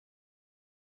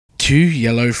Two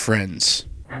yellow friends.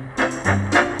 Molly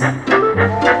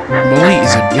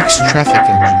is a mixed traffic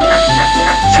engine.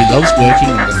 She loves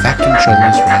working in the Fat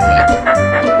Controller's railway.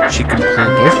 She can pull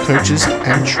both coaches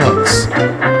and trucks.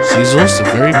 She is also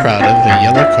very proud of her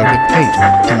yellow-coated paint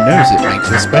and knows it makes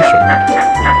her special.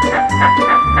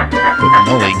 But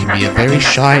Molly can be a very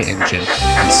shy engine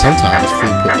and sometimes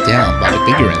feel put down by the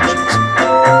bigger engines.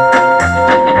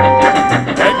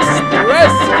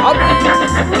 Express coming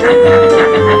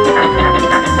through!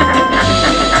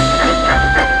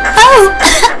 Oh!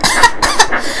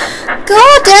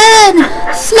 Gordon!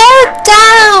 Slow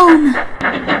down!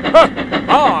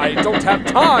 I don't have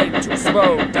time to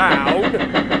slow down!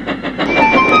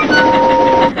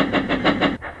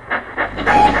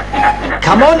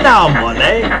 Come on now,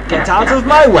 Molly. Get out of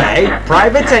my way.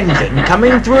 Private engine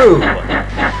coming through.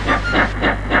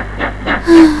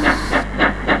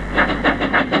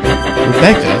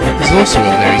 Rebecca is also a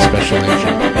very special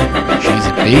engine. She's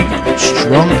a big,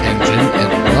 strong engine and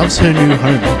loves her new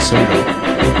home on Sodor.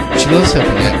 She loves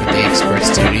helping out with the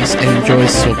express duties and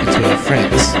enjoys talking to her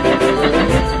friends.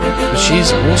 But she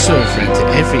is also a friend to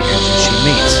every engine she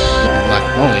meets. And like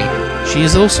Molly, she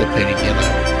is also painted yellow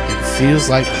and feels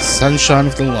like the sunshine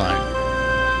of the line.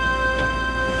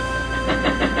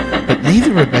 But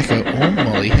neither Rebecca or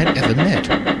Molly had ever met,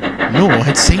 nor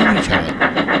had seen each other,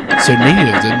 so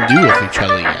neither of them knew of each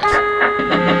other yet.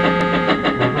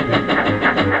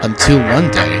 Until one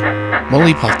day,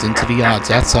 Molly popped into the yards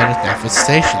outside of Nafford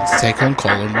Station to take on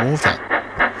Colin water.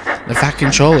 The Fat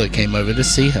Controller came over to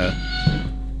see her.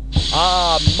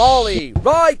 Ah, Molly,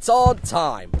 right on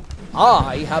time.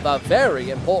 I have a very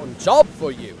important job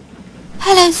for you.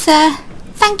 Hello, sir.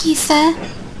 Thank you, sir.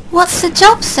 What's the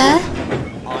job, sir?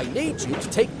 I need you to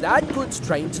take that goods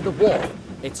train to the wharf.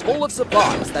 It's full of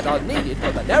supplies that are needed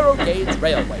for the narrow gauge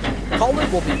railway.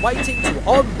 Colin will be waiting to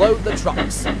unload the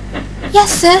trucks. Yes,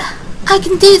 sir. I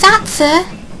can do that, sir.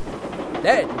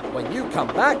 Then, when you come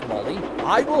back, Molly,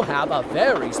 I will have a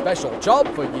very special job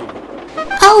for you.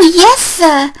 Oh, yes,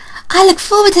 sir. I look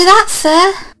forward to that,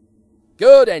 sir.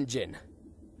 Good engine.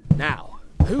 Now,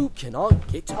 who can I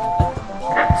get to collect the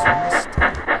parts from the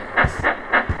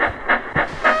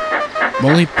stables?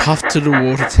 Molly puffed to the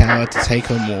water tower to take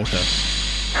on water.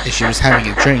 As she was having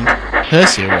a drink,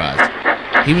 Percy arrived.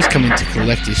 He was coming to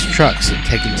collect his trucks and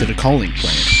take them to the coaling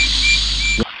plant.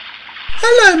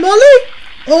 Hello, Molly.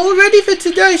 All ready for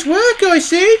today's work, I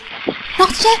see.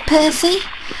 Not yet, Percy.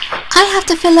 I have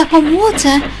to fill up on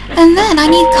water, and then I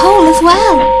need coal as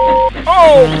well.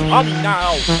 Oh, come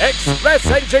now! Express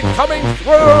engine coming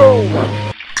through!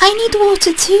 I need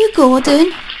water too,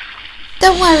 Gordon.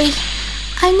 Don't worry.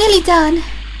 I'm nearly done.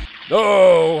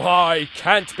 No, I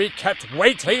can't be kept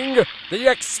waiting. The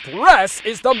Express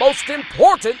is the most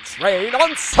important train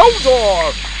on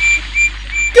Sodor.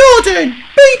 Gordon,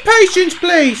 be patient,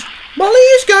 please. Molly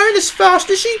is going as fast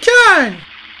as she can.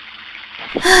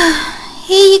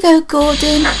 Here you go,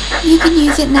 Gordon. You can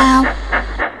use it now.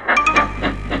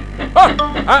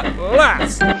 At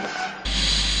last!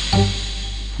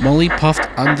 Molly puffed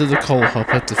under the coal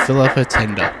hopper to fill up her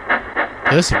tender.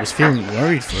 Percy was feeling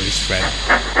worried for his friend.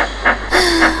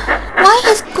 Why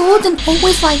is Gordon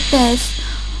always like this?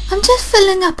 I'm just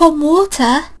filling up on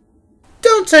water.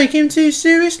 Don't take him too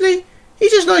seriously. He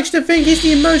just likes to think he's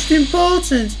the most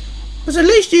important. But at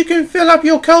least you can fill up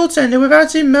your coal tender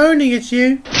without him moaning at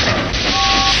you.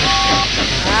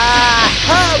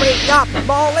 Hurry up,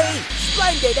 Molly!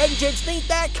 Splendid engines need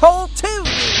their coal too,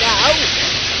 you know!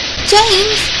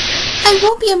 James, I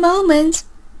won't be a moment.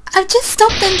 I've just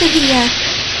stopped under here.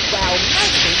 Well,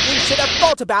 maybe you should have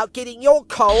thought about getting your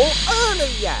coal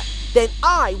earlier. Then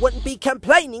I wouldn't be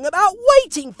complaining about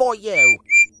waiting for you.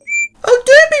 Oh,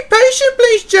 do be patient,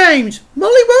 please, James.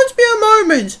 Molly won't be a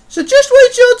moment, so just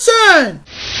wait your turn.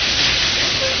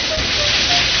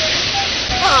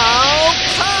 Oh,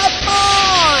 come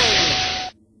on!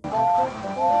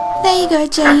 There you go,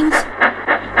 James.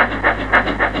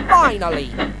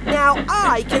 Finally! Now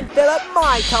I can fill up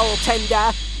my coal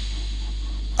tender.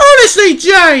 Honestly,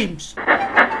 James!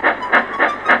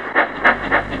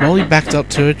 Molly backed up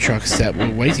to her trucks that were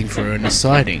waiting for her in the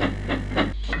siding.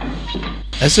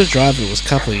 As her driver was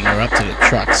coupling her up to the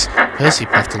trucks, Percy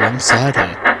puffed alongside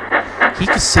her. He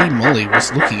could see Molly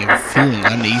was looking and feeling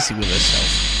uneasy with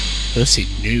herself. Percy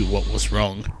knew what was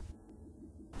wrong.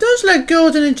 Don't let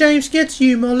Gordon and James get to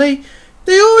you, Molly.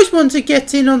 They always want to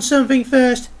get in on something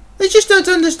first. They just don't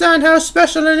understand how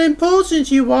special and important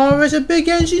you are as a big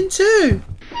engine too.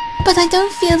 But I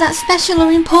don't feel that special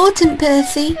or important,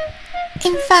 Percy.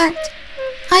 In fact,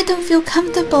 I don't feel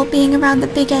comfortable being around the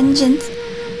big engines.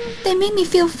 They make me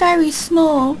feel very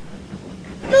small.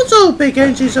 Not all all big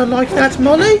engines are like that,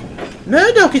 Molly.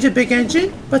 Murdoch is a big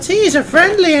engine, but he is a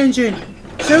friendly engine.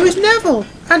 So is Neville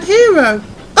and Hero.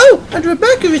 Oh, and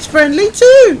Rebecca is friendly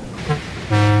too.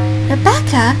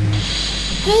 Rebecca?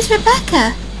 Who's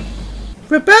Rebecca?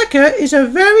 Rebecca is a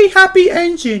very happy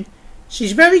engine.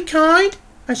 She's very kind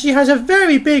and she has a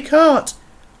very big heart.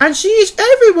 And she is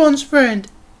everyone's friend.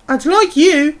 And like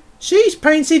you, she's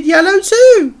painted yellow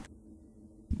too.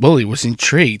 Molly was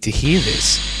intrigued to hear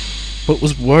this, but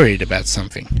was worried about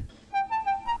something.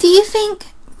 Do you think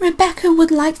Rebecca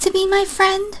would like to be my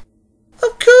friend?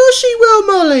 Of course she will,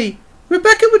 Molly.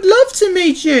 Rebecca would love to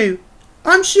meet you.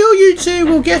 I'm sure you two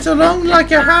will get along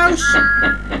like a house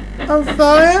on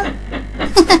fire.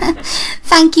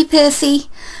 Thank you, Percy.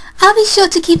 I'll be sure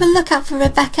to keep a lookout for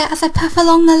Rebecca as I puff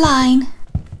along the line.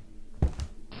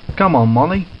 Come on,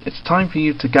 Molly. It's time for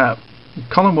you to go.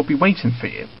 Colin will be waiting for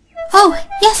you. Oh,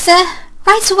 yes, sir.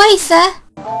 Right away, sir.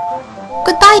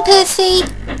 Goodbye, Percy.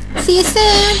 See you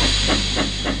soon.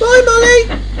 Bye,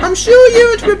 Molly. I'm sure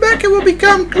you and Rebecca will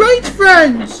become great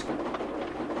friends.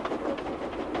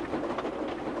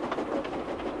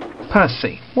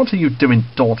 Percy, what are you doing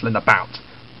dawdling about?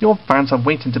 Your vans are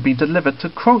waiting to be delivered to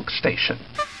Kronk Station.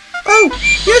 Oh,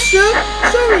 yes, sir.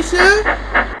 Sorry, sir.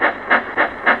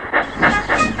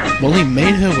 Molly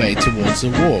made her way towards the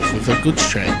wharf with her goods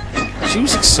train. She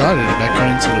was excited about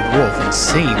going to the wharf and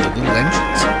seeing the little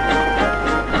engines.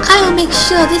 I will make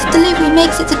sure this delivery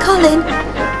makes it to Colin.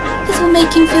 This will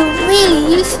make him feel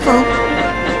really useful.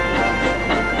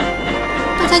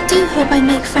 But I do hope I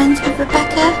make friends with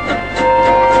Rebecca.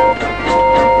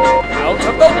 Out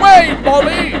of the way,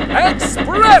 Molly!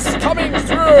 Express coming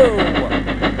through!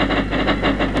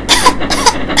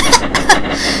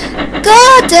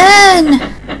 Gordon!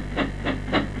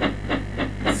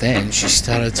 Then she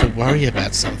started to worry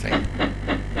about something.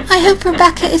 I hope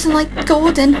Rebecca isn't like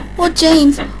Gordon, or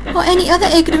James, or any other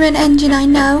ignorant engine I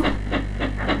know.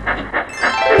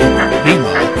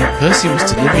 Meanwhile, Percy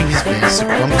was delivering his vans to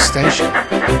Kronk Station.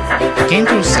 He came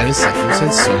to a set of signals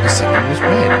and saw the signal was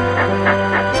red.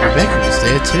 Rebecca was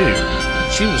there too.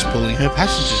 She was pulling her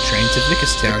passenger train to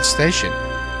Vickerstown Station.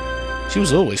 She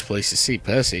was always pleased to see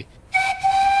Percy.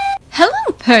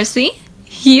 Hello, Percy.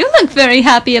 You look very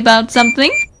happy about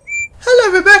something.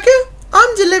 Hello, Rebecca.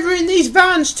 I'm delivering these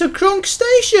vans to Kronk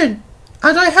Station.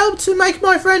 And I helped to make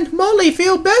my friend Molly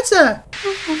feel better.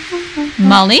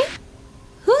 Molly?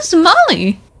 Who's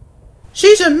Molly?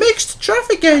 She's a mixed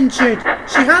traffic engine.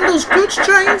 She handles goods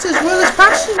trains as well as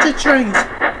passenger trains.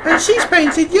 And she's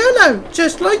painted yellow,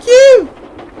 just like you.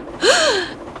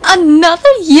 Another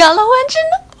yellow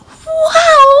engine?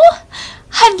 Wow!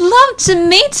 I'd love to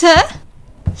meet her.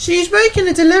 She's making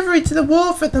a delivery to the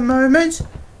wharf at the moment,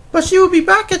 but she will be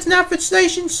back at Knapford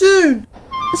Station soon.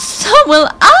 So will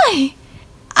I.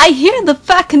 I hear the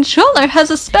Fat Controller has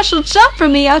a special job for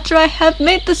me after I have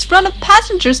made this run of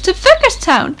passengers to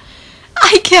Vickerstown.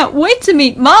 I can't wait to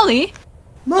meet Molly.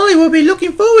 Molly will be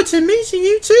looking forward to meeting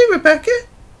you too, Rebecca.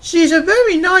 She's a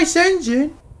very nice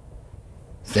engine.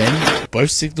 Then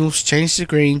both signals changed to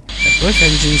green and both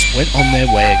engines went on their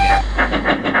way again.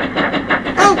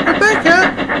 Oh,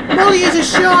 Rebecca, Molly is a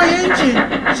shy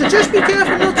engine, so just be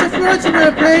careful not to frighten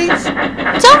her, please.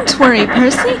 Don't worry,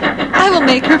 Percy. I will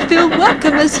make her feel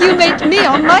welcome as you made me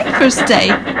on my first day.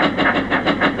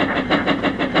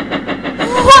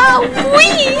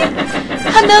 Wowee!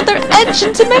 Another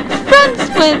engine to make friends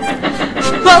with.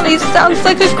 Molly sounds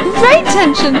like a great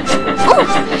engine. Ooh,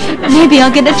 maybe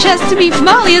I'll get a chance to meet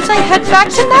Molly as I head back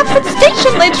to Knapford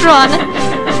Station later on.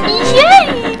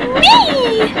 Yay,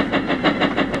 me!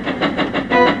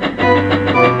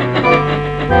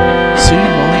 Soon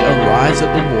Molly arrives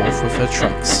at the wharf with her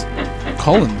trucks.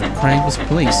 Colin the crane was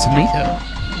pleased to meet her.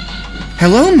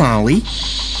 Hello, Molly.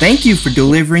 Thank you for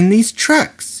delivering these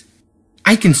trucks.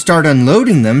 I can start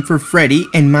unloading them for Freddie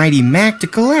and Mighty Mac to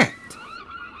collect.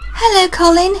 Hello,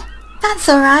 Colin. That's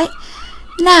alright.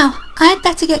 Now, I'd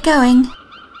better get going.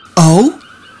 Oh?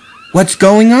 What's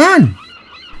going on?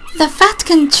 The Fat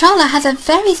Controller has a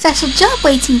very special job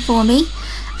waiting for me,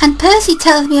 and Percy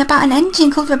tells me about an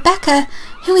engine called Rebecca,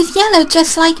 who is yellow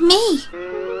just like me.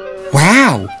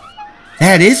 Wow!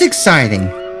 That is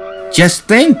exciting. Just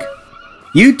think,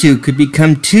 you two could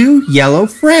become two yellow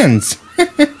friends.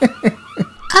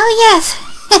 Oh yes,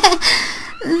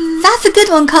 that's a good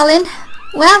one, Colin.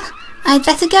 Well, I'd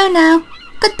better go now.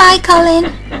 Goodbye,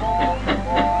 Colin.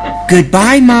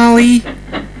 Goodbye, Molly.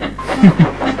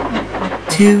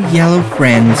 Two yellow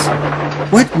friends.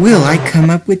 What will I come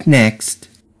up with next?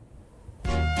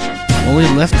 Molly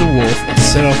left the wharf and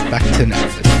set off back to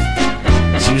Knapford.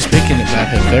 She was thinking about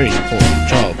her very important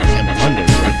job and wondered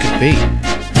what it could be.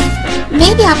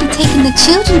 Maybe I'll be taking the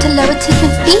children to Lower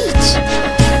Teignmouth Beach.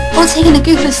 Or taking a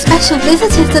group of special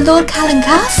visitors to Lord Colin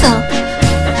Castle.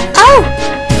 Oh!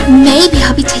 Maybe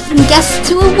I'll be taking guests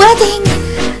to a wedding.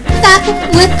 That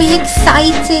would be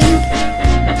exciting.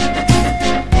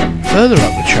 Further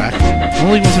up the track,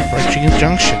 Molly was approaching a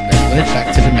junction that led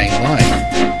back to the main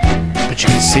line. But she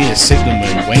could see a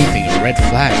signalman waving a red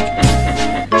flag.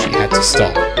 She had to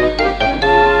stop.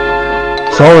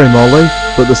 Sorry, Molly,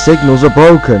 but the signals are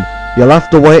broken. You'll have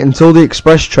to wait until the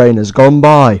express train has gone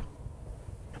by.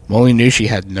 Molly knew she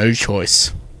had no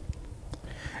choice.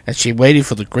 As she waited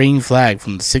for the green flag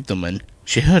from the signalman,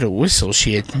 she heard a whistle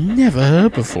she had never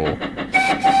heard before.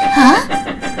 Huh?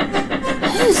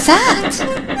 Who's that?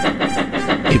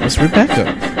 It was Rebecca.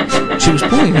 She was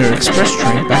pulling her express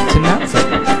train back to Knapford.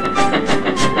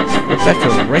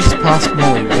 Rebecca raced past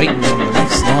Molly waiting on the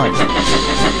next line.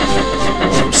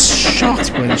 Molly was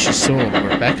shocked when she saw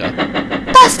Rebecca.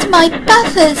 Bust my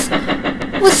buffers!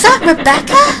 Was that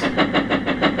Rebecca?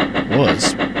 It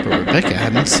was, but Rebecca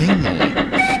hadn't seen Molly.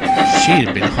 She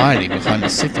had been hiding behind the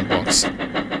signal box.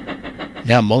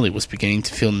 Now Molly was beginning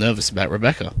to feel nervous about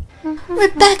Rebecca.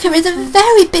 Rebecca is a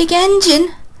very big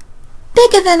engine.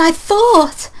 Bigger than I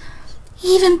thought.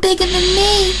 Even bigger than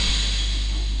me.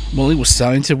 Molly was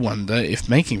starting to wonder if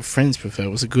making friends with her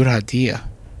was a good idea.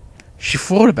 She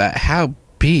thought about how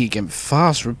big and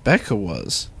fast Rebecca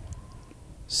was.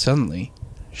 Suddenly,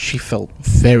 she felt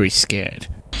very scared.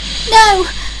 No,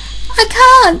 I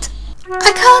can't.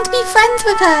 I can't be friends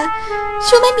with her.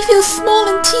 She'll make me feel small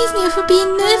and tease me for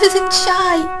being nervous and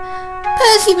shy.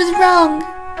 Percy was wrong.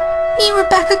 Me and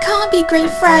Rebecca can't be great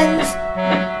friends.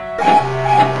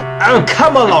 Oh,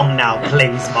 come along now,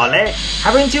 please, Molly.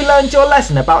 Haven't you learned your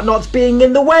lesson about not being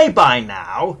in the way by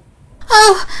now?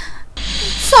 Oh,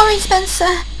 sorry,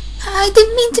 Spencer. I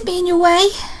didn't mean to be in your way.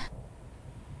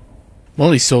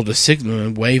 Molly saw the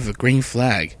signalman wave a green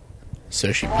flag,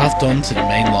 so she puffed on to the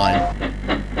main line.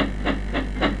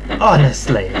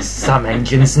 Honestly, some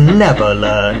engines never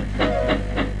learn.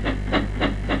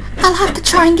 I'll have to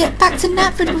try and get back to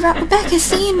Knapford without Rebecca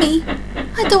seeing me.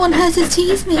 I don't want her to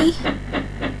tease me.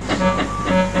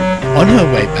 On her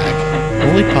way back,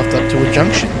 Molly puffed up to a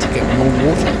junction to get more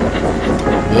water.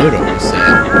 Murdoch was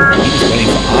there. He was waiting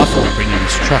for Arthur to bring him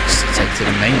his trucks to take to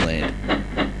the mainland.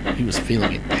 He was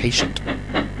feeling impatient.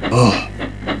 Ugh,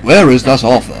 where is that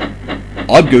Arthur?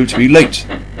 I'm going to be late.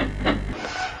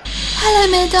 Hello,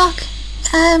 Murdoch.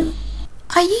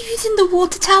 Are you using the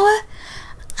water tower?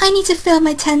 I need to fill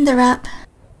my tender up.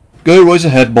 Go right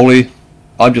ahead, Molly.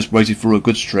 I'm just waiting for a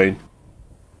goods train.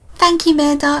 Thank you,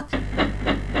 Murdoch.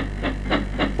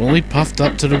 Molly puffed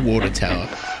up to the water tower,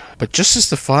 but just as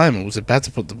the fireman was about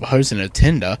to put the hose in her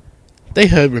tender, they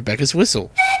heard Rebecca's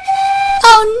whistle.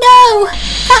 Oh no!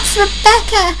 That's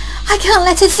Rebecca! I can't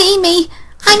let her see me!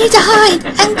 I need to hide,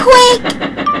 and quick!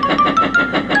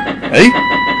 Hey?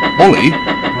 Molly?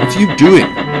 What are you doing?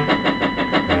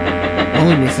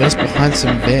 Molly reversed behind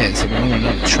some vans along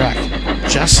another track,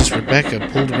 just as Rebecca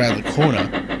pulled around the corner.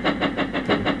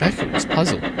 But Rebecca was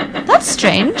puzzled. That's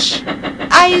strange.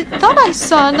 I thought I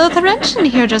saw another engine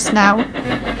here just now.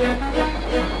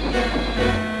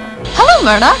 Hello,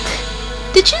 Murdoch.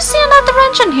 Did you see another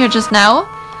engine here just now?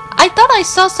 I thought I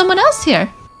saw someone else here.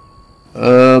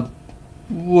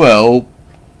 Well...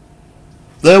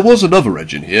 There was another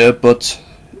engine here, but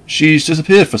she's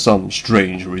disappeared for some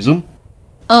strange reason.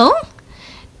 Oh?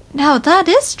 Now that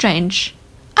is strange.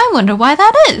 I wonder why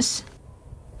that is.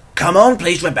 Come on,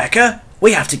 please, Rebecca.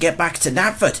 We have to get back to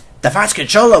Knapford. The Fat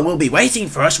Controller will be waiting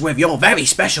for us with your very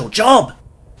special job.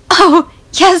 Oh,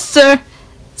 yes, sir.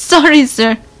 Sorry,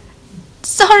 sir.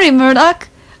 Sorry, Murdoch.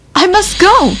 I must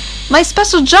go. My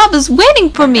special job is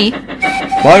waiting for me.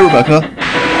 Bye, Rebecca.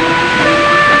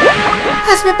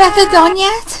 Has Rebecca gone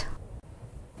yet?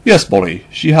 Yes, Molly,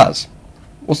 she has.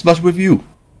 What's the matter with you?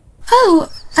 Oh,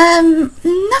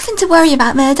 nothing to worry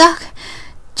about, Murdoch.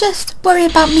 Just worry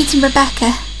about meeting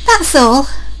Rebecca. That's all.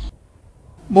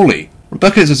 Molly,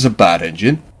 Rebecca isn't a bad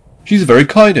engine. She's a very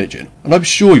kind engine, and I'm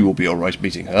sure you will be alright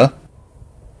meeting her.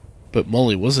 But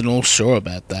Molly wasn't all sure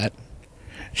about that.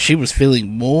 She was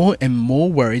feeling more and more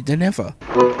worried than ever.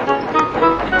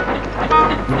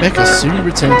 Rebecca soon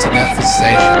returned to Knapford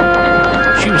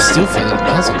Station. She was still feeling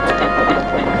puzzled.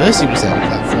 Percy was at the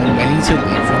platform waiting to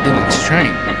leave for the next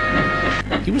train.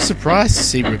 He was surprised to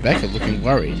see Rebecca looking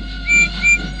worried.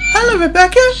 Hello,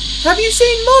 Rebecca. Have you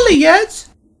seen Molly yet?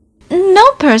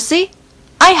 No, Percy.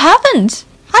 I haven't.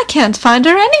 I can't find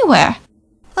her anywhere.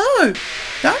 Oh,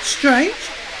 that's strange.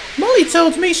 Molly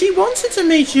told me she wanted to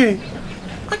meet you.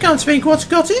 I can't think what's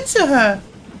got into her.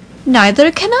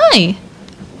 Neither can I.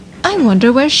 I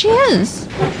wonder where she is.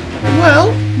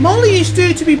 Well, Molly is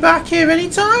due to be back here any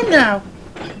time now,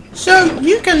 so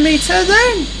you can meet her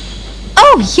then.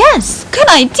 Oh yes, good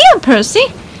idea, Percy.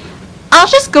 I'll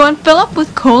just go and fill up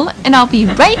with coal and I'll be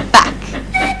right back.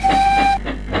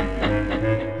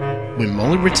 When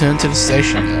Molly returned to the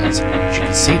station yard, she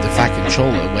could see the fat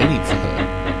controller waiting for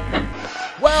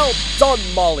her. Well done,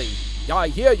 Molly. I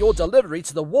hear your delivery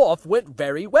to the wharf went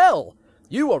very well.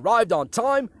 You arrived on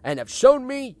time and have shown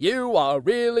me you are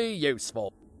really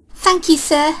useful. Thank you,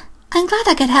 sir. I'm glad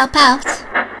I could help out.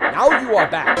 Now you are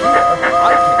back here,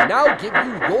 I can now give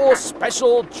you your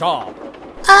special job.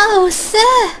 Oh,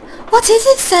 sir. What is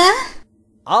it, sir?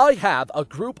 I have a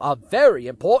group of very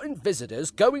important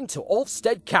visitors going to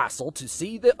Ulfstead Castle to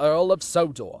see the Earl of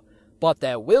Sodor. But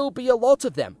there will be a lot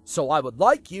of them, so I would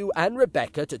like you and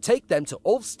Rebecca to take them to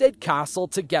Ulfstead Castle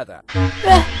together.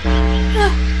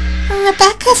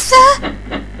 Rebecca, sir?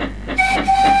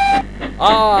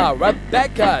 Ah,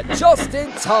 Rebecca, just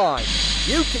in time.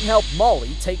 You can help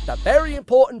Molly take the very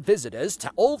important visitors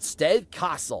to Ulfstead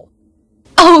Castle.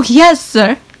 Oh yes,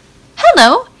 sir.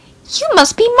 Hello, you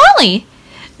must be Molly.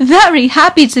 Very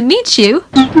happy to meet you.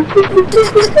 No,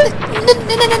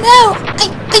 I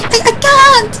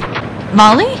can't.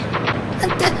 Molly?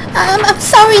 I'm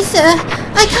sorry, sir.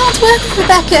 I can't work with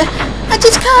Rebecca. I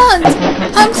just can't.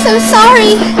 I'm so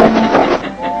sorry.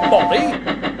 Molly?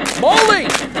 Molly!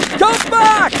 Come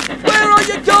back! Where are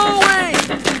you going?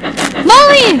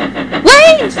 Molly!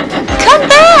 Wait! Come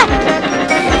back!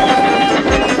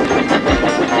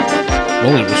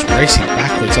 Molly was racing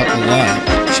backwards up the line.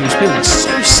 She was feeling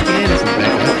so scared of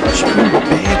Rebecca, she couldn't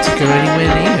bear to go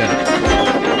anywhere near her.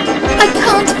 I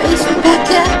can't face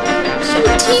Rebecca. She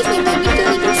would tease me and make me feel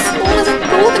even smaller than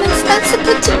Gordon and Spencer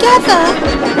put together.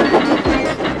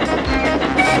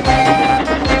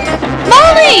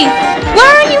 Molly!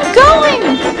 Where are you going?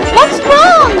 What's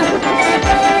wrong?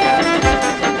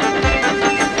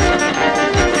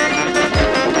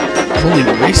 Molly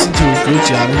raced into a goods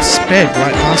yard and sped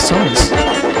right past Thomas.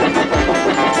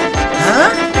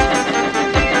 Huh?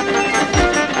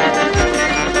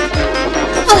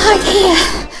 I'll hide here.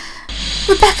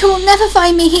 Rebecca will never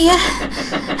find me here.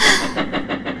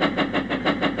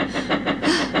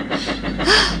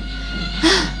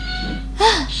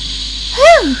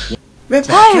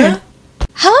 Rebecca?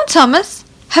 Hello, Thomas.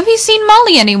 Have you seen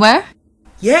Molly anywhere?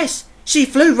 Yes, she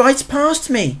flew right past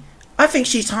me. I think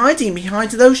she's hiding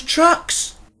behind those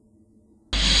trucks.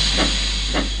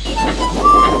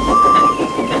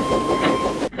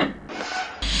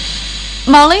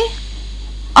 Molly?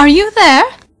 Are you there?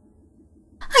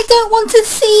 I don't want to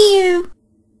see you.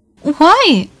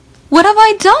 Why? What have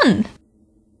I done?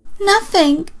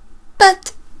 Nothing.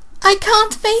 But I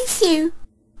can't face you.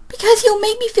 Because you'll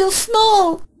make me feel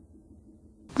small.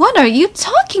 What are you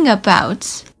talking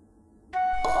about?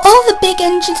 All the big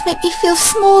engines make me feel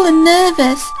small and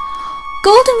nervous.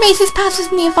 Golden races past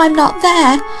with me if I'm not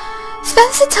there.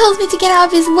 Spencer tells me to get out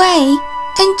of his way.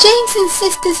 And James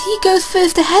insists he goes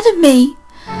first ahead of me.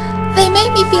 They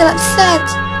make me feel upset.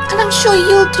 And I'm sure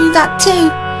you'll do that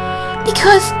too.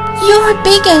 Because you're a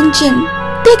big engine.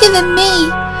 Bigger than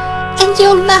me. And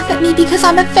you'll laugh at me because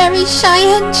I'm a very shy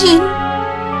engine.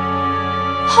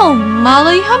 Oh,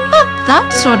 Molly, I'm not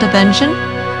that sort of engine.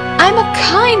 I'm a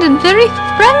kind and very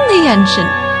friendly engine.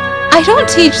 I don't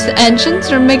teach the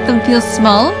engines or make them feel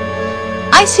small.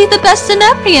 I see the best in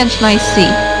every engine I see.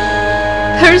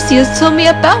 Percy has told me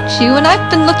about you and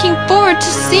I've been looking forward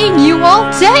to seeing you all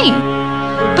day.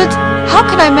 But how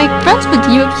can I make friends with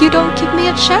you if you don't give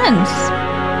me a chance?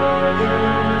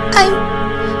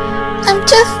 I'm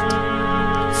just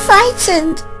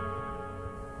frightened.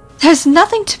 There's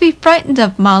nothing to be frightened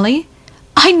of, Molly.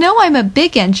 I know I'm a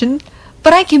big engine,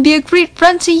 but I can be a great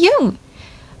friend to you.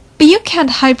 But you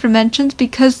can't hide from engines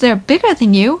because they're bigger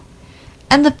than you.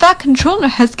 And the Fat Controller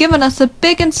has given us a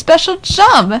big and special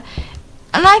job.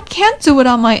 And I can't do it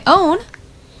on my own.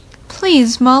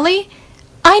 Please, Molly,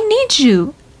 I need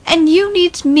you. And you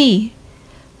need me.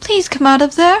 Please come out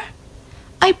of there.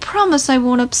 I promise I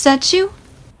won't upset you.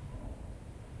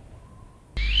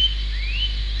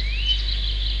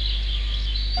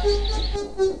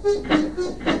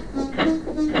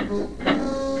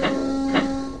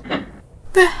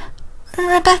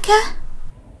 Rebecca?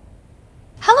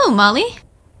 Hello, Molly.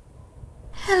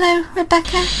 Hello,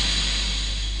 Rebecca.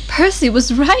 Percy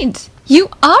was right. You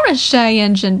are a shy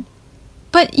engine.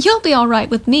 But you'll be alright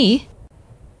with me.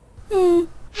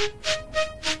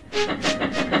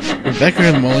 Rebecca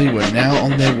and Molly were now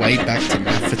on their way back to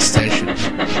Mountford Station.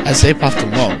 As they puffed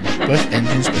along, both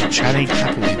engines were chatting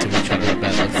happily to each other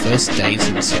about their first days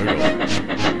in Sodor.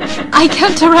 I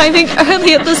kept arriving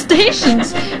early at the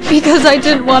stations because I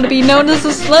didn't want to be known as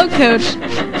a slow coach.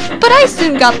 But I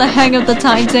soon got the hang of the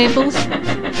timetables.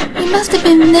 You must have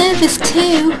been nervous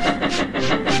too.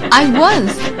 I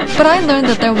was, but I learned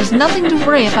that there was nothing to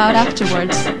worry about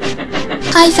afterwards.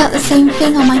 I felt the same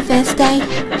thing on my first day.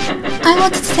 I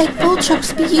wanted to take full trucks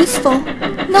to be useful,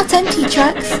 not empty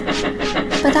trucks.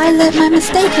 But I learnt my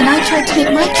mistake and I tried to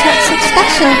make my trucks look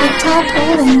special with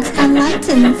tarpaulins and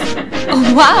lanterns.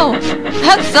 Oh, wow!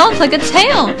 That sounds like a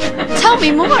tale! Tell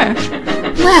me more!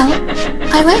 Well,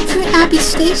 I went through Abbey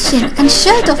Station and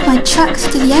showed off my trucks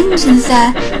to the engines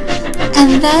there.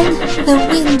 And then the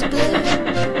wind blew.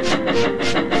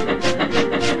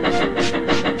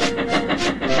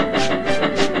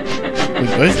 When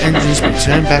both engines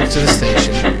returned back to the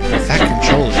station, that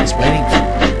controller was waiting for them.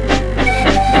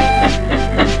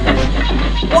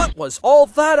 What was all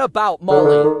that about,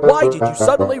 Molly? Why did you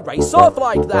suddenly race off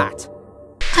like that?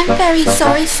 I'm very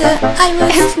sorry, sir.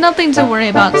 It's nothing to worry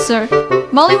about, sir.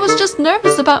 Molly was just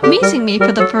nervous about meeting me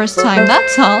for the first time,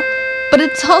 that's all. But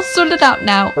it's all sorted out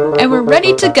now, and we're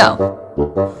ready to go.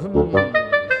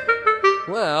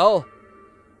 Well,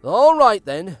 alright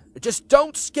then. Just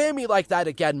don't scare me like that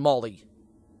again, Molly.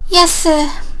 Yes,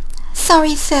 sir.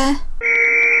 Sorry, sir.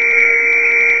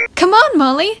 Come on,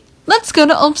 Molly. Let's go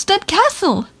to Olmsted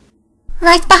Castle.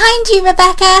 Right behind you,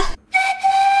 Rebecca.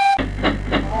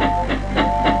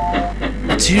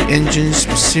 The two engines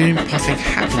were soon puffing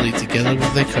happily together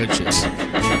with their coaches.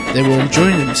 They were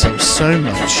enjoying themselves so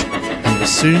much, and were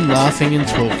soon laughing and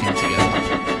talking together.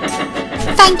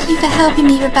 Thank you for helping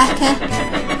me, Rebecca.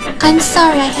 I'm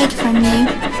sorry I hid from you.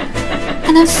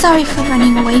 And I'm sorry for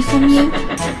running away from you.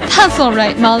 That's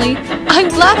alright, Molly. I'm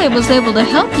glad I was able to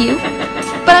help you.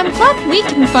 But I'm glad we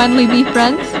can finally be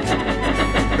friends.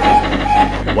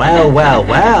 Well, well,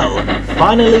 well.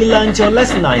 Finally learned your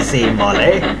lesson, I see,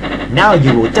 Molly. Now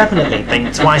you will definitely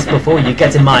think twice before you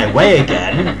get in my way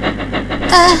again.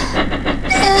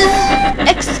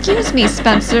 Excuse me,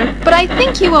 Spencer, but I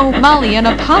think you owe Molly an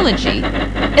apology.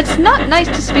 It's not nice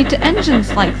to speak to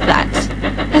engines like that,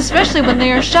 especially when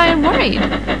they are shy and worried.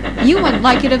 You wouldn't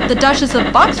like it if the Duchess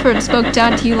of Boxford spoke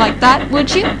down to you like that,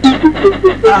 would you?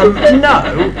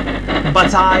 No,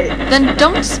 but Then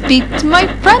don't speak to my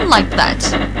friend like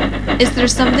that. Is there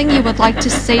something you would like to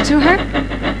say to her?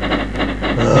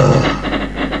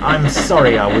 I'm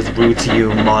sorry I was rude to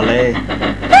you, Molly.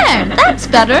 There, that's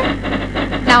better.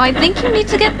 Now I think you need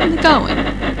to get going.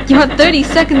 You're 30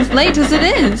 seconds late as it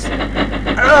is.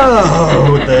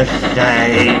 Oh, the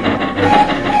shame.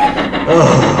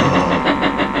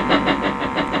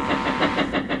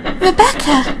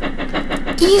 Rebecca,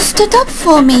 you stood up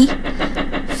for me.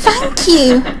 Thank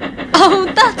you. Oh,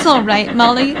 that's alright,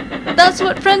 Molly. That's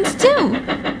what friends do.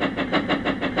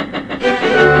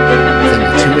 Then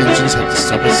the two engines had to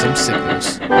stop at some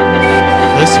signals.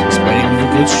 Percy was waiting with a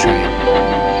goods train.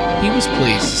 He was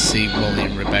pleased to see Molly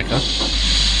and Rebecca.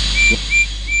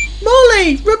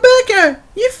 Molly! Rebecca!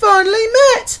 You finally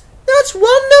met! That's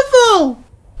wonderful!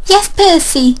 Yes,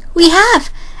 Percy, we have.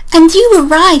 And you were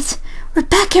right.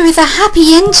 Rebecca is a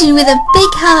happy engine with a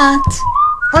big heart.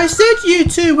 I said you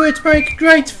two would make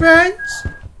great friends.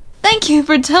 Thank you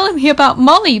for telling me about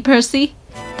Molly, Percy.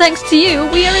 Thanks to you,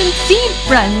 we are indeed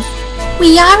friends.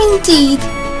 We are indeed.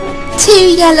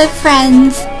 Two yellow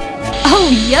friends. Oh,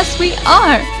 yes we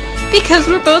are. Because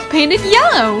we're both painted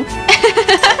yellow.